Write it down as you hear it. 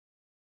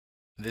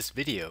This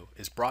video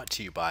is brought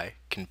to you by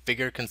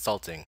Configure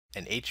Consulting,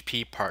 an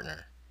HP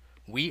partner.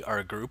 We are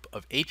a group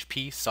of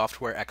HP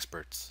software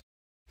experts.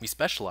 We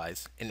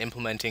specialize in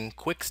implementing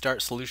quick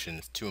start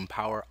solutions to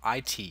empower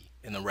IT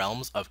in the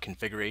realms of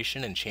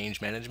configuration and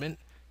change management,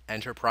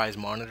 enterprise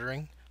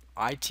monitoring,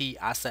 IT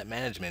asset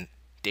management,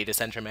 data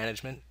center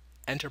management,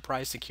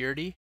 enterprise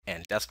security,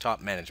 and desktop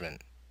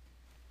management.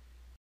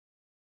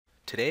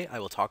 Today I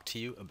will talk to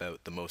you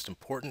about the most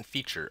important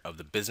feature of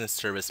the business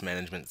service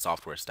management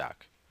software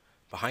stack.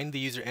 Behind the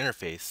user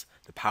interface,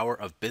 the power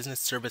of business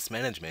service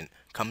management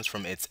comes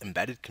from its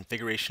embedded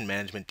configuration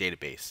management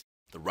database,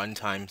 the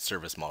Runtime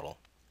service model.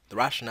 The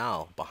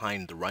rationale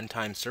behind the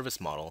Runtime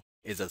service model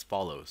is as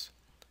follows.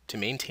 To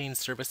maintain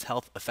service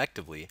health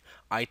effectively,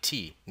 IT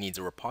needs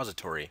a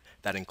repository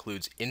that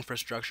includes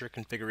infrastructure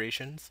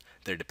configurations,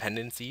 their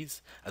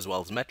dependencies, as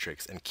well as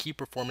metrics and key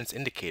performance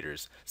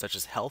indicators such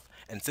as health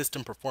and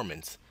system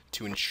performance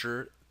to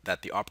ensure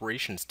that the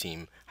operations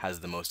team has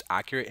the most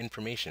accurate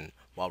information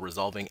while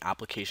resolving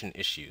application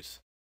issues.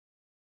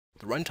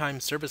 The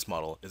Runtime service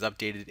model is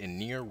updated in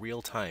near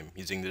real time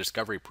using the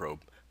Discovery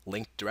probe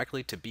linked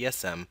directly to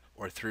BSM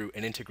or through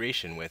an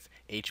integration with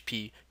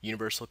HP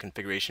Universal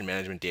Configuration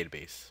Management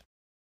Database.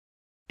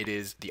 It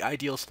is the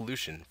ideal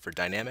solution for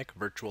dynamic,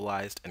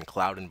 virtualized, and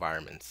cloud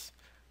environments.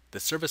 The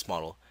service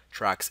model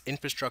tracks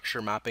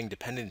infrastructure mapping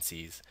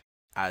dependencies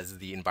as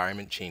the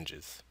environment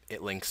changes.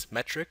 It links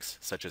metrics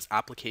such as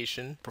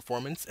application,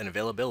 performance, and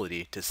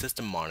availability to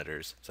system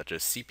monitors such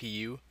as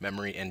CPU,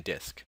 memory, and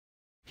disk.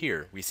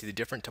 Here, we see the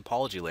different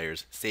topology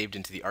layers saved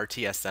into the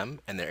RTSM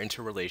and their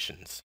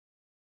interrelations.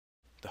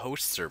 The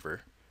host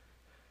server,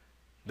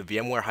 the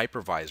VMware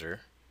hypervisor,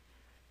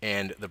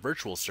 and the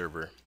virtual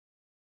server,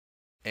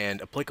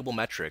 and applicable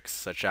metrics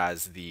such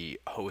as the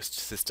host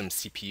system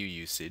CPU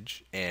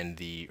usage and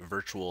the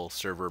virtual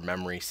server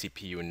memory,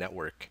 CPU, and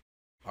network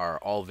are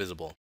all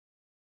visible.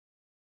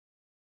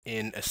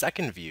 In a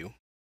second view,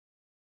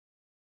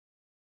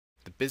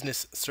 the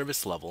business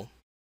service level,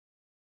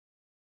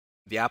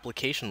 the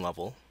application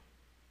level,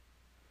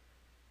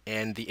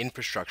 and the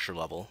infrastructure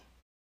level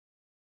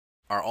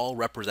are all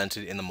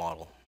represented in the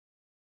model.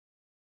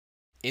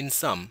 In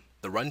sum,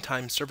 the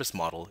Runtime service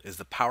model is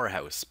the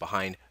powerhouse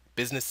behind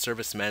business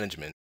service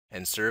management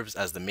and serves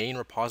as the main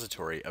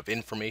repository of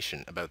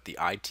information about the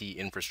IT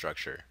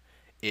infrastructure.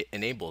 It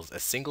enables a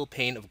single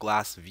pane of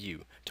glass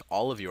view to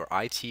all of your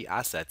IT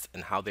assets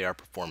and how they are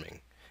performing.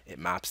 It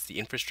maps the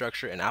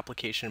infrastructure and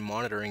application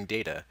monitoring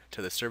data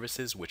to the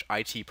services which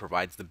IT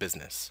provides the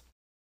business.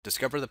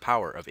 Discover the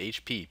power of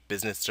HP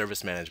Business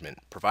Service Management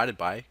provided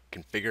by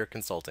Configure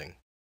Consulting.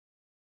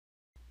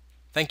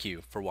 Thank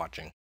you for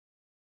watching.